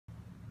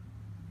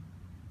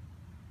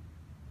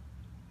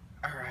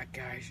Alright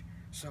guys,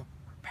 so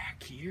we're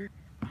back here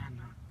on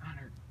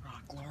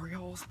our glory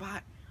hole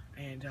spot,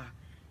 and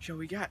so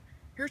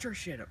here's our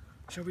setup.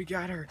 So we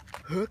got our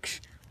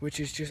hooks, which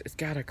is it's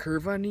got a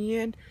curve on the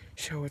end,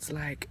 so it's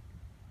like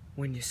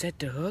when you set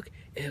the hook,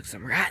 it hooks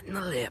them right in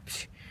the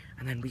lips.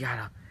 And then we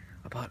got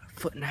about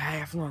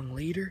 1.5 foot long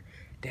leader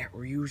that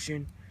we're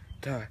using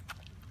to,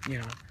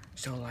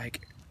 so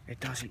like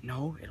it doesn't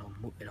know, it'll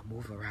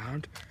move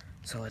around,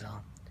 so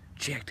it'll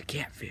check the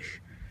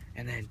catfish.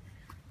 And then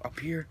up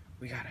here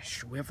we got a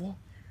swivel,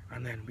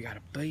 and then we got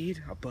a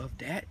blade above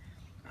that,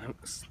 and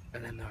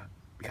then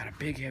we got a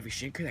big heavy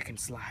sinker that can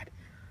slide.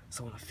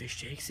 So when a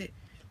fish takes it,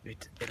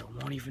 it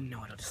won't even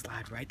know, it'll just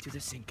slide right through the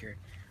sinker.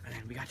 And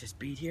then we got this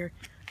bead here,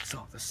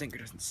 so the sinker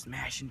doesn't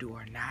smash into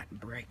our knot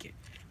and break it.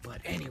 But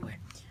anyway,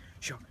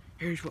 so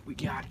here's what we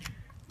got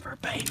for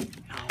bait.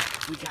 Now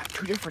we got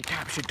 2 different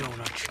types of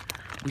donuts.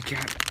 We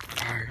got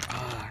our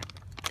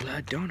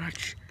blood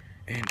donuts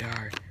and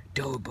our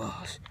dough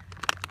balls.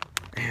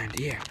 And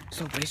yeah,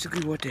 so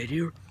basically what they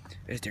do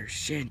is they're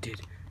scented,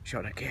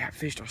 so the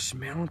catfish will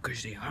smell them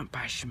because they hunt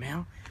by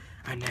smell,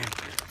 and then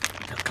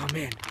they'll come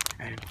in.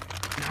 And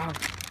now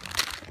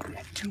we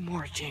got 2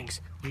 more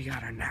things. We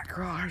got our knot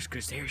crawlers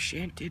because they're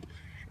scented,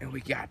 and we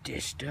got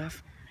this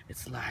stuff.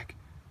 It's like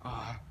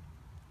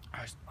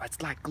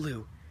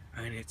glue,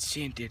 and it's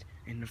scented,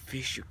 and the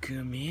fish will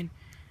come in.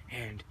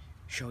 And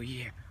so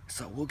yeah,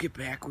 so we'll get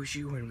back with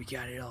you when we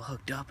got it all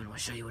hooked up, and we'll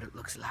show you what it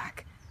looks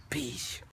like. Peace.